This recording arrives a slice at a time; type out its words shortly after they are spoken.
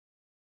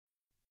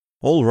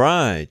All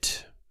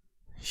right,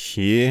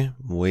 here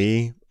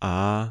we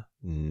are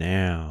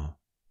now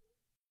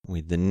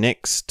with the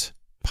next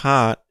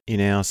part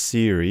in our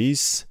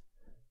series,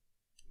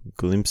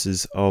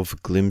 Glimpses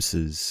of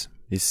Glimpses.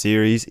 This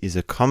series is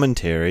a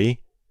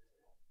commentary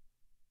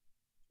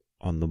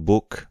on the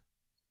book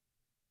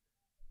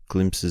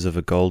Glimpses of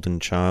a Golden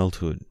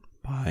Childhood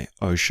by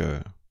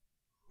Osho,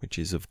 which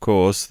is, of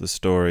course, the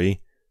story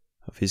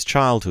of his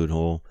childhood,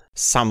 or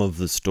some of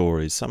the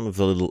stories, some of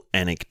the little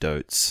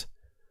anecdotes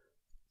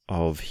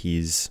of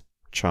his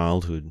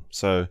childhood.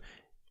 So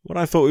what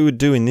I thought we would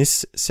do in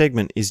this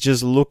segment is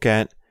just look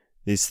at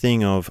this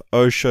thing of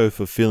Osho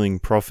fulfilling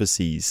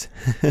prophecies.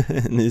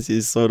 And this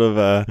is sort of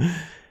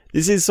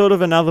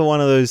another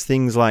one of those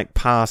things like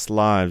past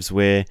lives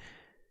where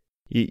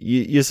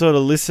you sort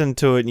of listen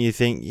to it and you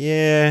think,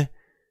 yeah,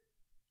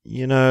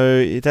 you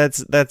know,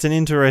 that's an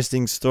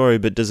interesting story,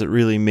 but does it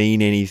really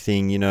mean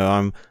anything? You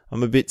know,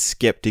 I'm a bit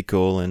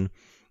skeptical, and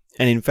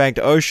in fact,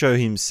 Osho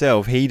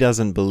himself, he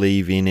doesn't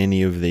believe in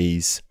any of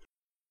these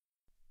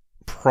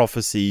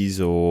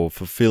prophecies or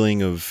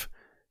fulfilling of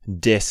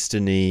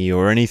destiny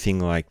or anything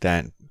like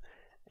that.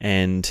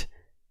 And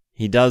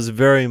he does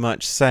very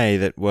much say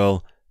that,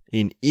 well,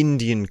 in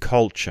Indian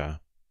culture,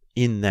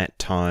 in that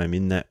time,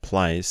 in that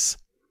place,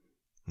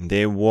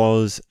 there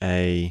was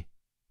a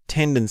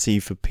tendency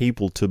for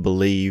people to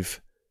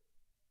believe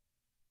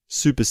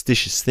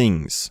superstitious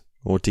things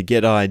or to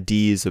get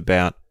ideas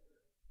about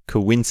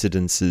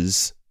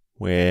coincidences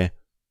where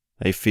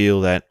they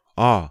feel that,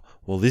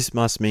 well, this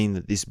must mean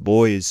that this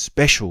boy is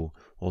special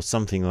or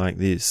something like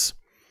this.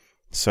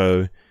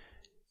 So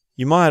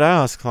you might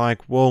ask,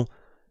 like, well,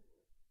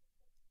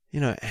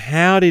 you know,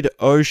 how did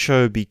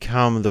Osho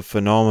become the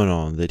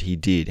phenomenon that he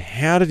did?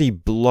 How did he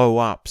blow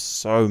up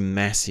so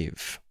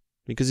massive?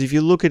 Because if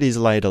you look at his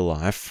later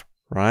life,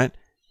 right,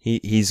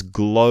 he's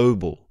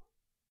global.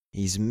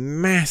 He's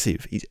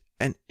massive.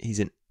 He's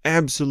an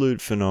absolute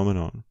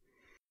phenomenon.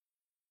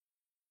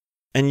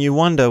 And you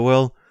wonder,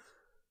 well,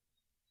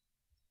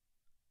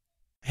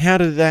 how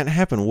did that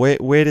happen?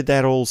 Where did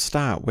that all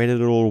start? Where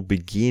did it all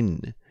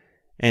begin?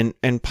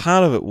 And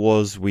part of it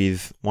was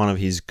with one of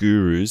his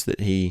gurus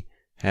that he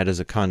had as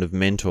a kind of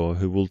mentor,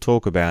 who we'll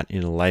talk about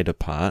in a later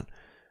part.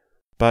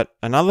 But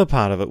another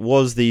part of it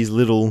was these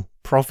little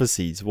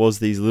prophecies, was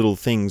these little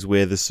things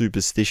where the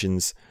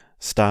superstitions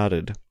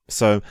started.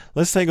 So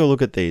let's take a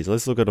look at these.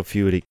 Let's look at a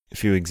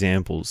few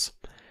examples.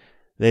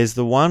 There's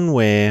the one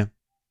where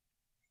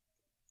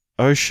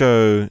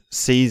Osho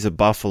sees a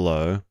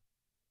buffalo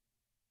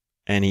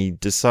and he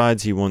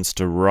decides he wants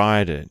to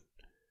ride it,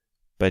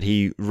 but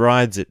he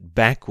rides it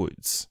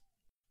backwards,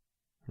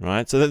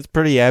 right? So that's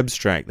pretty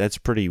abstract. That's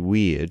pretty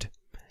weird.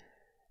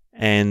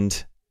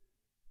 And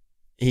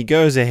he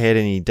goes ahead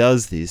and he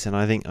does this, and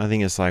I think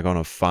it's like on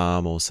a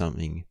farm or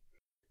something.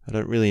 I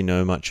don't really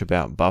know much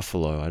about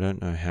buffalo. I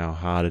don't know how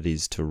hard it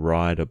is to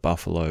ride a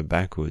buffalo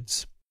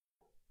backwards.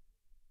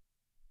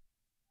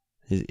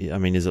 I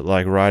mean, is it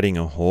like riding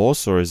a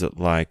horse, or is it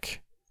like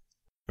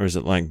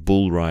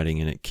bull riding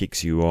and it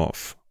kicks you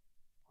off?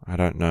 I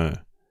don't know.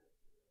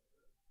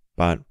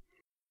 But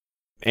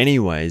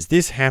anyways,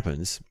 this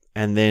happens,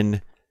 and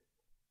then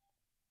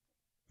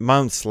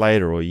months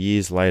later or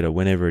years later,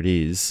 whenever it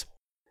is,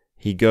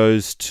 he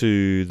goes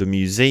to the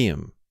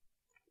museum.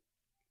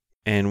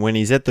 And when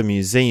he's at the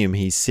museum,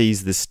 he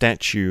sees the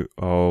statue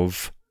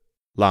of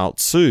Lao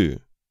Tzu,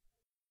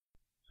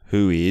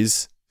 who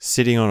is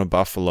sitting on a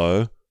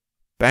buffalo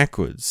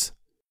backwards.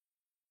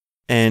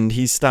 And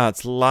he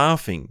starts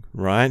laughing,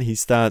 right? He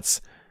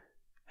starts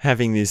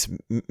having this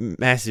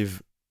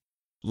massive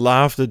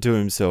laughter to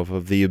himself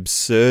of the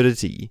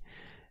absurdity,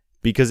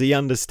 because he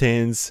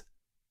understands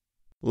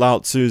Lao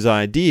Tzu's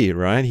idea,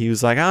 right? He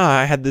was like,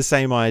 I had the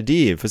same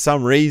idea. For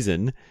some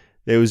reason,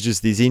 there was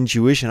just this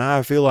intuition.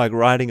 I feel like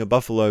riding a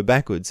buffalo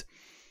backwards.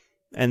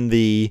 And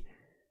the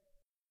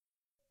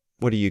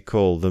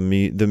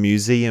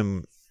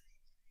museum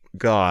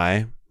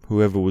guy,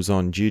 whoever was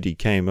on duty,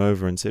 came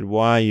over and said,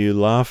 "Why are you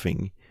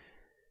laughing?"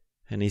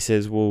 And he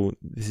says, "Well,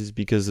 this is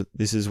because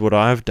this is what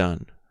I've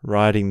done,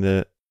 riding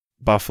the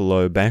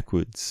buffalo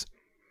backwards."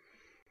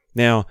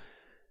 Now,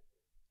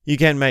 you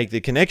can make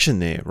the connection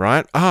there,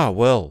 right?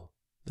 Well,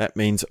 that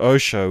means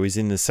Osho is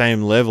in the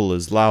same level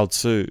as Lao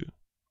Tzu.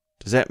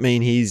 Does that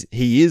mean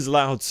he is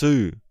Lao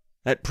Tzu?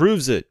 That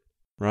proves it,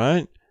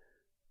 right?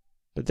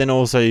 But then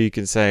also you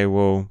can say,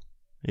 well,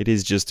 it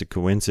is just a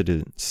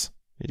coincidence.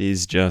 It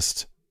is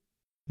just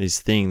this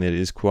thing that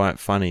is quite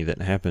funny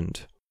that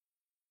happened.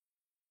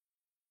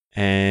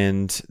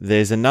 And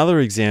there's another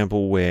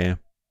example where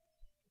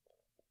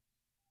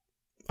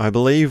I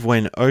believe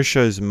when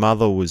Osho's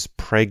mother was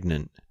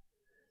pregnant,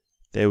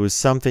 there was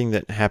something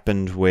that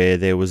happened where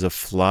there was a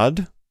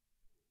flood,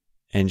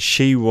 and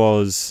she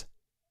was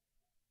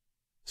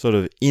sort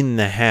of in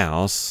the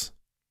house,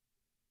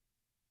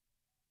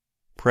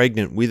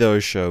 pregnant with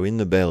Osho in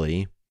the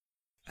belly,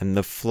 and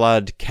the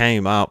flood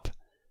came up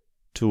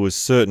to a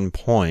certain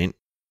point,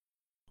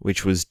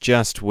 which was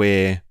just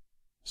where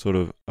sort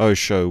of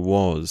Osho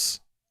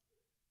was.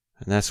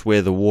 and that's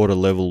where the water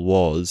level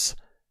was,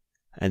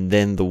 and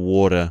then the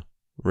water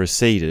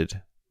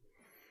receded.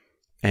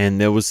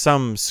 And there was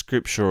some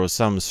scripture or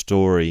some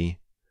story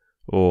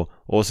or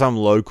some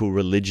local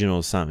religion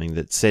or something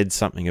that said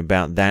something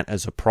about that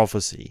as a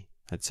prophecy.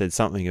 That said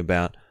something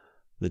about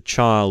the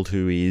child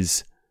who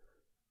is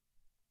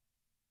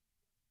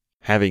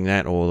having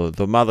that, or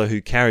the mother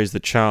who carries the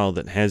child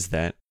that has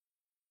that,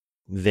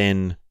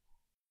 then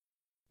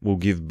will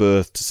give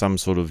birth to some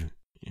sort of,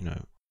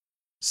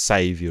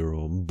 savior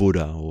or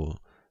Buddha or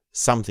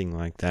something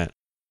like that.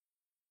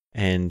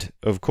 And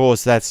of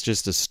course, that's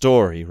just a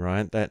story,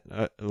 right? That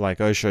like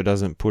Osho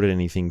doesn't put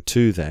anything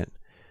to that.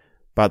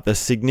 But the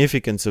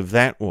significance of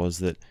that was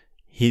that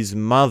his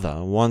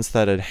mother, once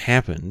that had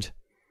happened,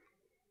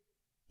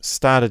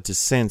 started to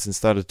sense and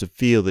started to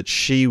feel that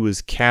she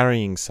was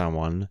carrying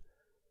someone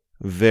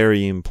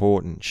very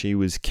important. She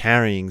was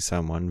carrying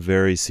someone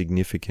very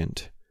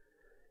significant.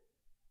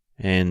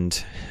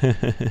 And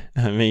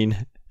I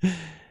mean,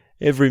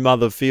 every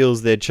mother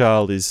feels their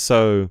child is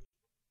so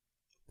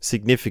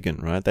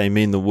significant, right? They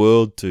mean the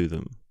world to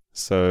them.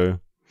 So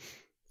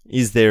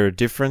is there a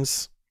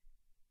difference?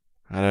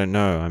 I don't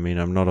know. I mean,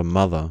 I'm not a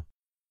mother.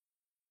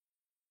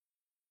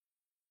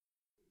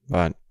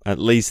 But at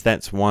least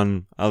that's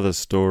one other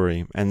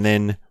story. And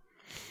then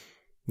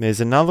there's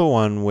another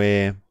one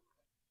where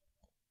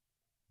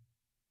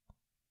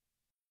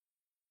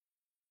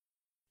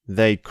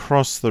they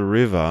cross the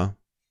river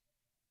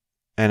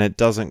and it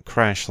doesn't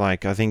crash.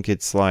 Like, I think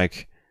it's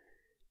like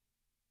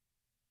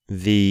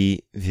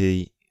the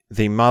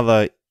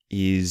mother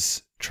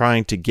is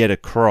trying to get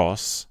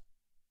across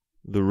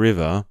the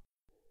river,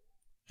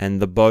 and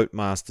the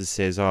boatmaster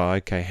says, "Oh,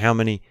 okay, how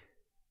many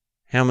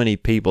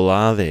people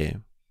are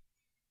there?"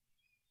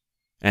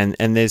 And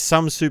there's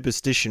some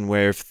superstition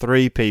where if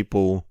 3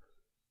 people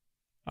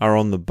are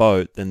on the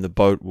boat, then the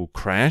boat will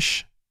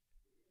crash.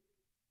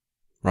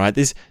 Right?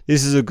 This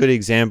is a good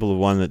example of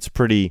one that's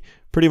pretty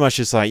much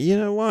just like,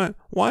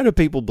 why do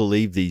people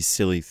believe these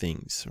silly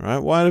things? Right?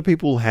 Why do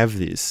people have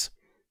this?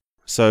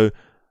 So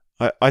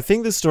I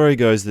think the story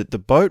goes that the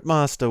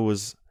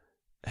boatmaster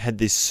had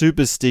this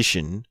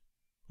superstition,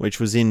 which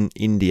was in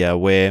India,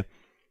 where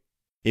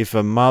if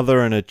a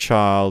mother and a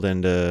child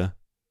and a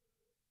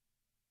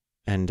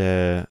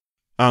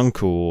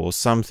uncle or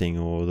something,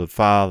 or the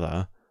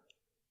father,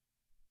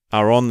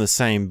 are on the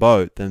same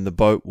boat, then the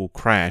boat will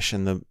crash.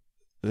 And the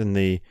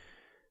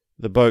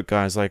boat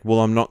guy's like, "Well,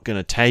 I'm not going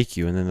to take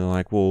you." And then they're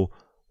like, "Well,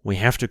 we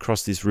have to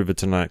cross this river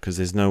tonight because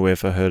there's nowhere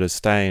for her to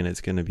stay and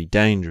it's going to be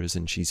dangerous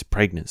and she's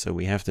pregnant, so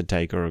we have to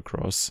take her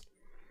across."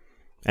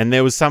 And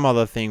there was some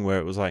other thing where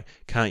it was like,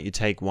 "Can't you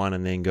take one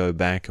and then go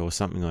back?" or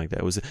something like that.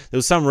 There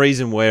was some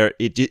reason where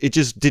it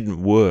just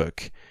didn't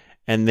work.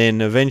 And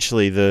then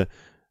eventually the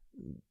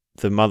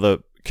mother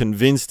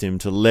convinced him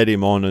to let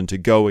him on and to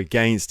go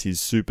against his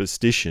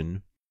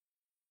superstition.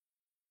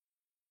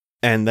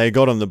 And they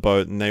got on the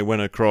boat and they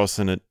went across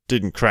and it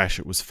didn't crash.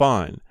 It was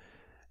fine.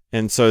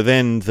 And so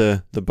then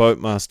the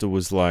boatmaster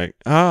was like,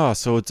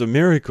 so it's a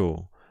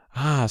miracle.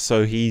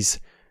 So he's,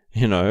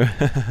 he's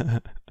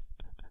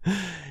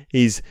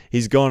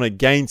gone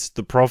against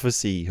the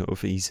prophecy, or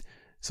he's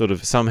sort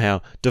of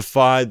somehow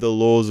defied the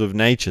laws of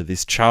nature.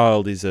 This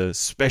child is a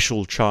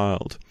special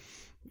child.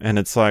 And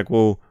it's like,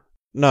 well,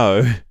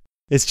 no,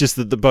 it's just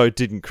that the boat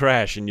didn't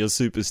crash and your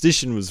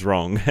superstition was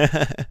wrong.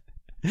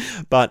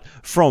 But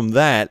from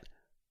that,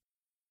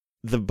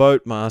 the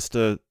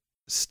boatmaster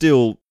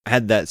still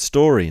had that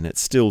story and it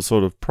still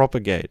sort of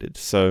propagated.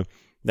 So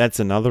that's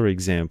another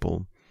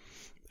example.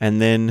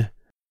 And then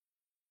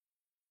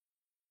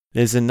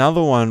there's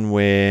another one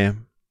where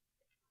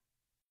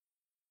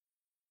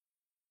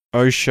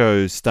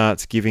Osho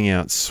starts giving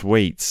out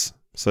sweets.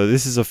 So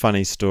this is a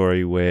funny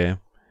story where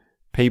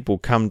people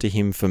come to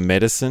him for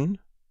medicine,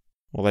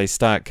 or they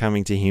start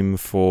coming to him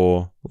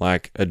for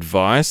like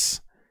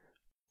advice.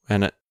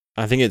 And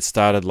I think it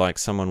started like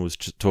someone was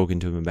talking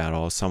to him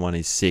about, someone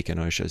is sick, and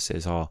Osho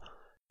says,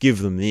 give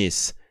them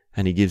this.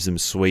 And he gives them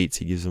sweets.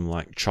 He gives them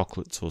like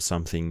chocolates or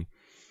something.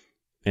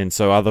 And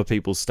so other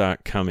people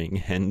start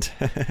coming, and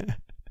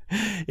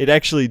it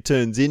actually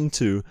turns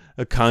into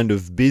a kind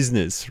of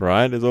business,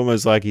 right? It's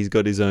almost like he's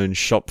got his own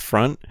shop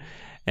front.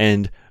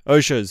 And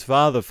Osho's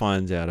father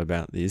finds out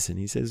about this, and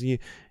he says,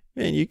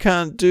 you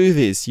can't do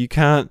this. You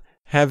can't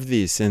have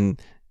this.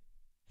 And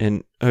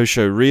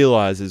Osho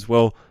realizes,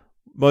 well,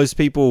 most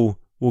people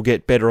will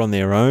get better on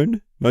their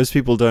own. Most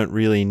people don't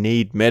really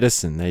need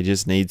medicine. They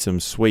just need some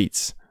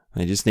sweets.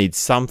 They just need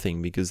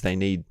something because they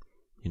need,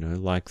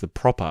 like the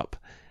prop up.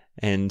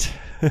 And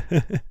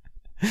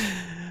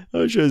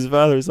Osho's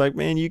father is like,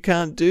 man, you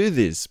can't do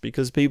this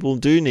because people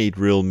do need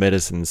real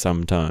medicine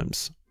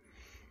sometimes.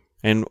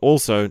 And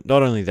also,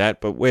 not only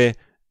that, but we're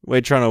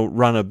trying to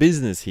run a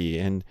business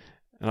here. And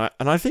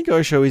I think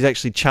Osho is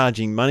actually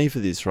charging money for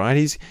this,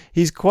 right?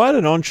 He's quite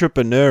an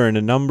entrepreneur in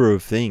a number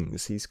of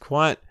things. He's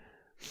quite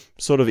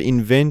sort of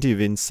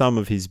inventive in some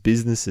of his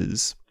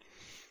businesses.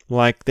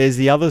 Like, there's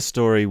the other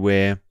story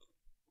where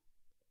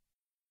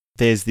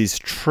there's this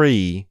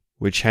tree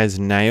which has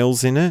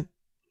nails in it,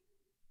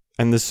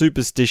 And the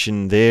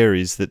superstition there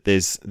is that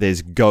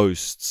there's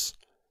ghosts.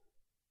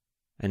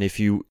 And if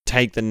you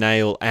take the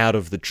nail out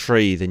of the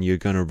tree, then you're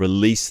going to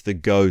release the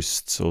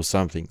ghosts or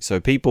something. So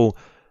people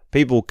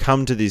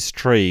come to this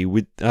tree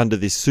under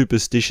this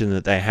superstition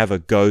that they have a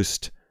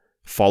ghost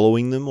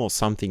following them or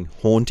something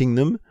haunting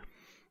them.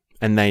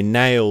 And they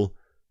nail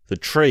the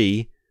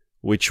tree,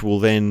 which will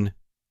then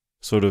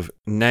sort of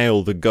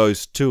nail the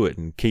ghost to it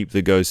and keep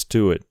the ghost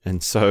to it.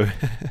 And so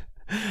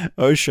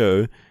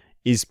Osho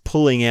is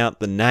pulling out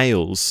the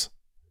nails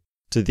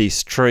to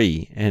this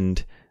tree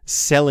and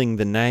selling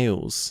the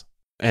nails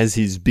as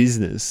his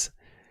business.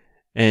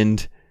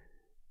 And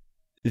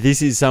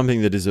this is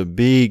something that is a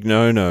big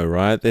no-no,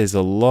 right? There's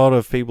a lot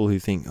of people who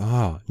think,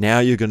 oh, now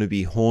you're going to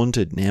be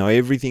haunted. Now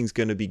everything's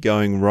going to be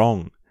going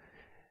wrong.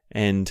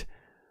 And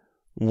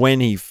when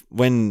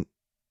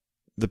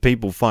the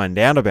people find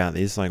out about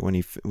this, like when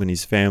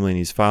his family and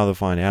his father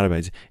find out about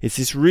it, it's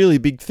this really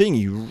big thing.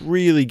 He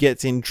really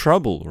gets in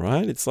trouble,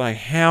 right? It's like,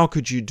 how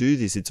could you do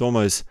this? It's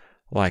almost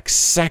like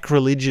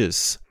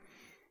sacrilegious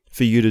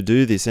for you to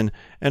do this. And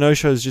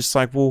Osho's just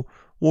like, well,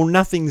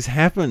 nothing's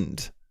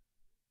happened,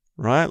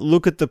 right?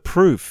 Look at the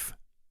proof.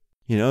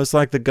 You know, it's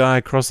like the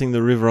guy crossing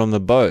the river on the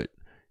boat.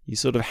 You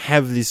sort of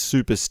have this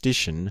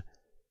superstition,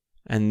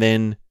 and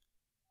then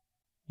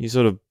you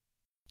sort of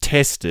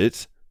test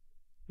it,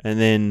 and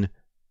then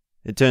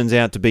it turns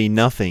out to be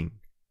nothing,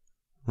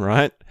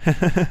 right?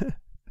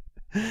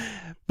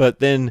 But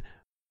then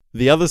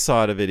the other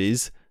side of it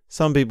is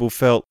some people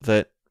felt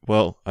that,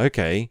 well,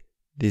 okay,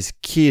 this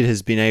kid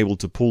has been able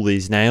to pull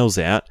these nails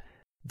out.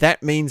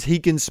 That means he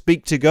can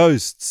speak to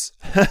ghosts.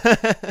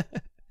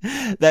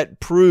 That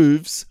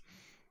proves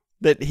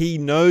that he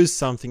knows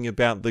something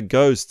about the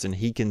ghosts and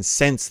he can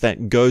sense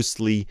that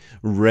ghostly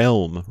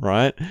realm,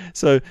 right?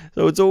 So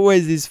it's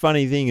always this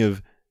funny thing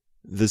of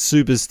the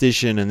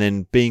superstition and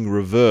then being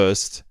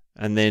reversed,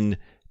 and then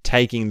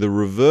taking the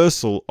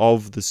reversal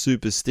of the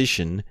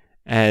superstition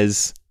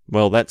as,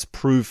 well, that's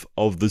proof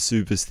of the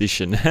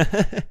superstition.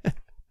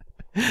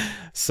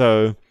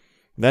 So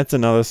that's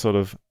another sort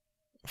of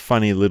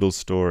funny little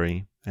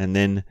story. And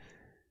then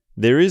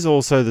there is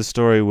also the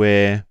story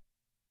where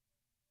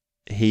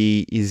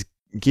he is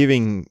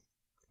giving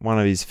one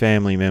of his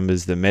family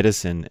members the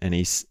medicine and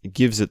he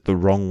gives it the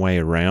wrong way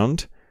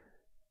around.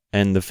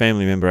 And the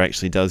family member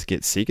actually does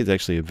get sick. It's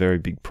actually a very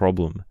big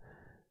problem.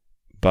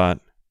 But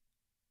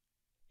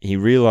he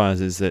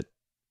realizes that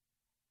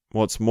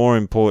what's more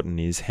important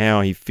is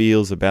how he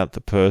feels about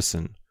the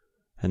person.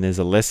 And there's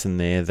a lesson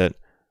there that,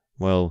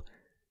 well,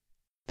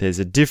 there's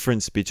a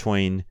difference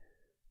between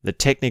the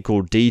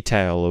technical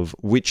detail of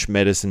which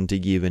medicine to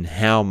give and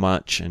how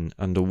much and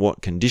under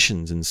what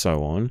conditions and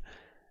so on,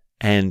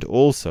 and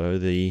also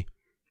the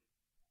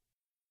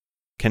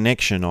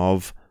connection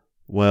of,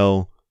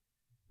 well,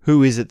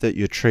 who is it that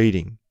you're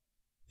treating?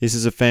 This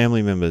is a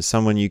family member,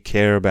 someone you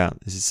care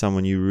about. This is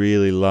someone you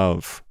really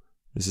love.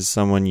 This is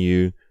someone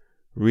you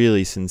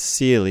really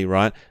sincerely,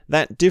 right?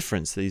 That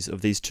difference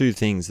of these two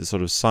things, the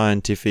sort of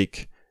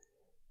scientific,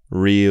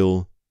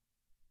 real,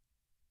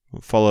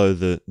 follow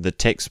the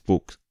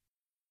textbook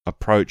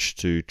approach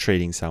to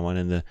treating someone,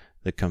 and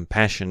the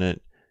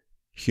compassionate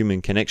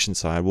human connection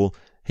side. Well,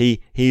 he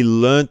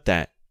learnt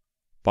that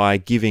by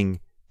giving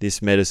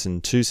this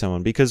medicine to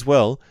someone because,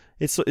 well,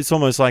 it's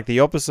almost like the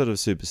opposite of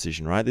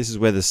superstition, right? This is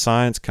where the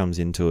science comes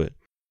into it.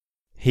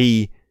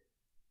 He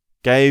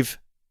gave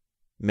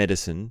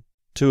medicine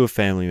to a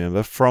family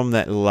member from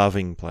that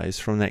loving place,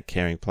 from that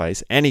caring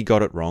place, and he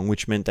got it wrong,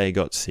 which meant they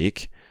got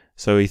sick.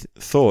 So he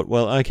thought,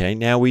 well, okay,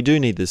 now we do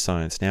need the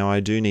science. Now I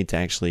do need to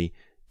actually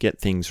get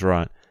things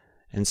right.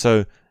 And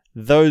so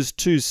those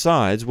two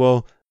sides,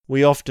 well,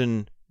 we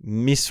often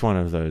miss one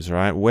of those,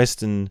 right?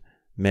 Western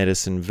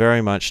medicine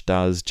very much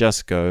does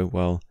just go,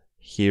 well,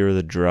 here are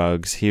the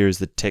drugs, here is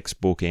the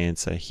textbook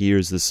answer, here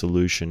is the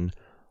solution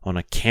on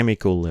a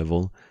chemical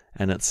level,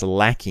 and it's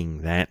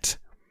lacking that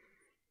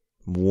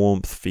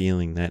warmth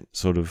feeling, that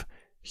sort of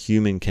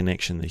human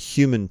connection, the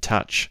human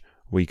touch,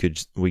 we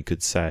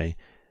could say.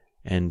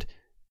 And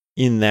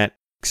in that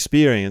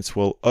experience,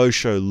 well,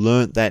 Osho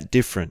learnt that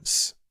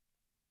difference.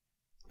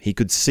 He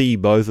could see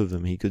both of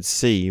them. He could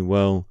see,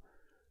 well,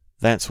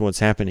 that's what's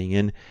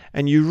happening.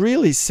 And you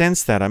really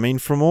sense that. I mean,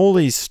 from all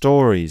these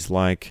stories,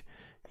 like,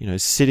 you know,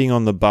 sitting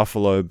on the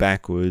buffalo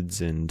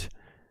backwards and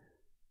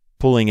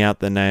pulling out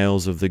the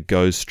nails of the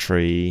ghost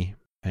tree,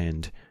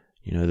 and,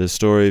 you know, the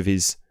story of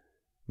his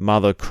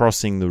mother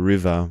crossing the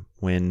river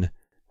when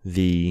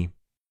he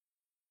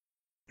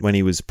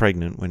was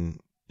pregnant, when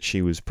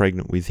she was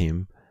pregnant with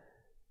him,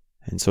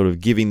 and sort of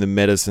giving the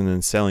medicine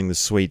and selling the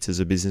sweets as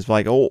a business.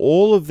 Like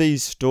all of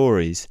these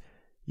stories,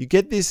 you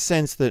get this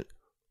sense that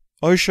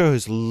Osho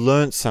has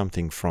learnt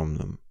something from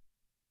them.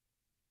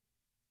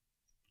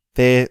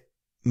 They're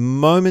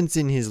moments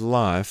in his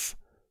life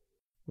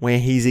where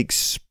he's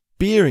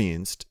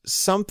experienced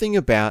something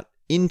about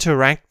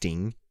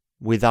interacting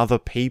with other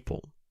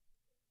people.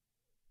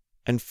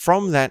 And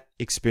from that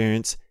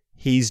experience,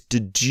 he's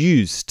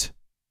deduced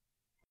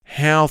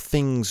how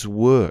things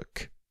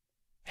work,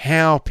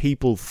 how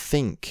people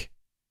think,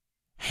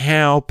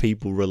 how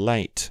people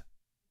relate.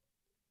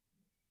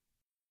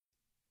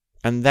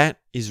 And that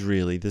is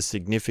really the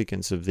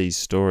significance of these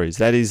stories.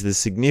 That is the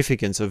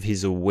significance of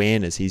his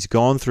awareness. He's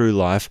gone through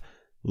life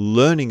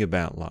learning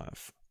about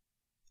life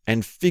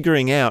and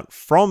figuring out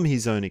from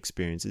his own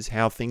experiences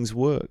how things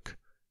work.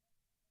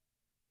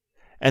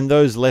 And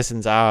those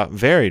lessons are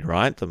varied,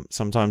 right?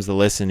 Sometimes the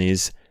lesson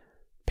is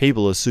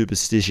people are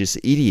superstitious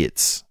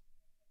idiots.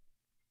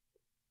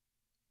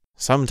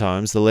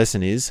 Sometimes the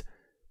lesson is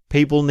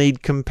people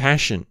need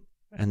compassion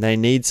and they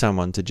need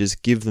someone to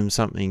just give them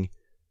something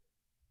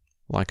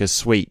like a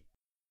sweet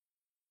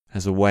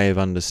as a way of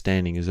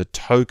understanding, as a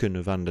token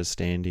of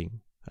understanding,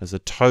 as a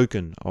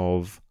token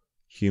of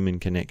human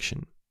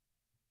connection.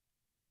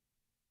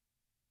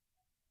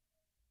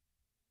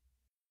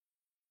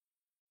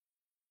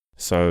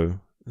 So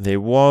there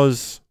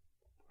was,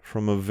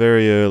 from a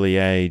very early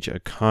age, a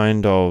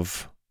kind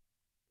of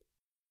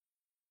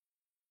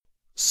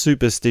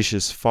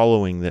superstitious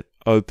following that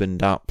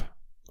opened up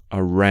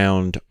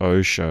around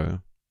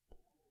Osho.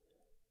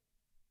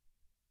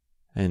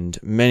 And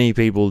many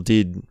people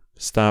did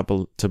start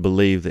to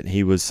believe that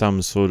he was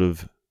some sort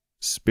of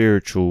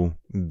spiritual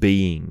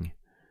being.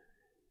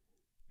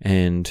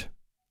 And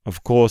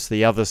of course,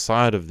 the other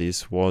side of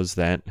this was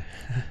that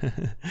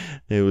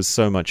there was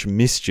so much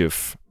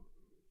mischief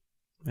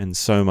and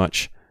so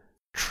much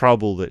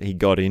trouble that he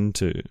got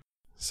into.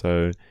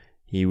 So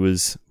he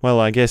was, well,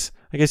 I guess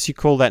you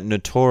call that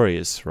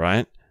notorious,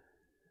 right?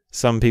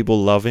 Some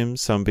people love him,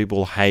 some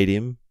people hate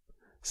him,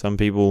 some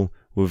people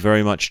were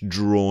very much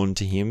drawn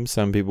to him,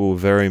 some people were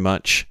very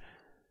much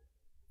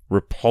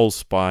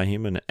repulsed by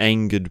him and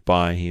angered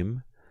by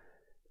him.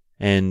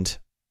 And,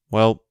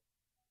 well,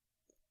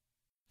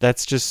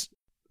 that's just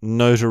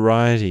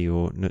notoriety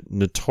or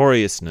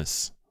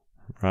notoriousness,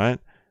 right?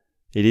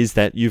 It is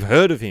that you've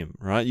heard of him,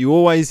 right? You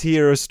always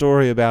hear a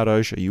story about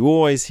Osho. You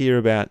always hear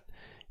about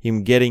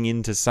him getting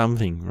into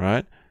something,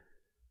 right?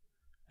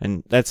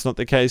 And that's not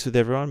the case with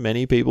everyone.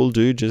 Many people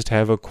do just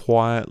have a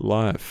quiet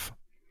life.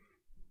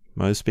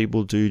 Most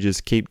people do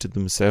just keep to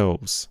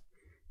themselves.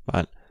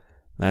 But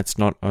that's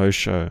not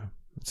Osho.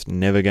 It's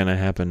never going to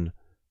happen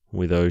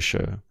with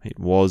Osho. It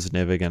was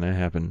never going to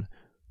happen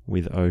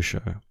with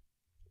Osho.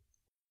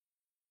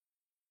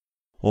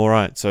 All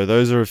right, so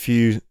those are a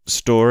few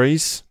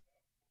stories.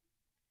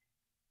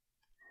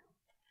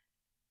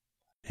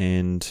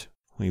 And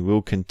we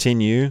will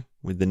continue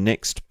with the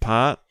next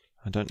part.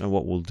 I don't know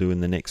what we'll do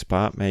in the next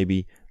part.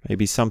 Maybe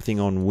something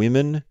on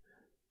women.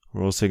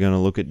 We're also going to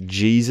look at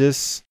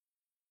Jesus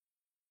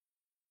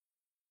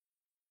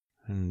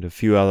and a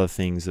few other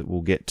things that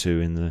we'll get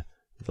to in the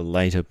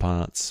later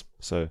parts.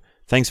 So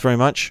thanks very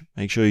much.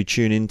 Make sure you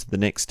tune in to the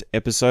next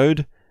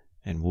episode,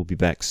 and we'll be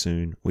back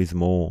soon with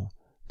more.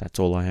 That's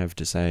all I have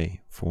to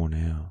say for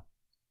now.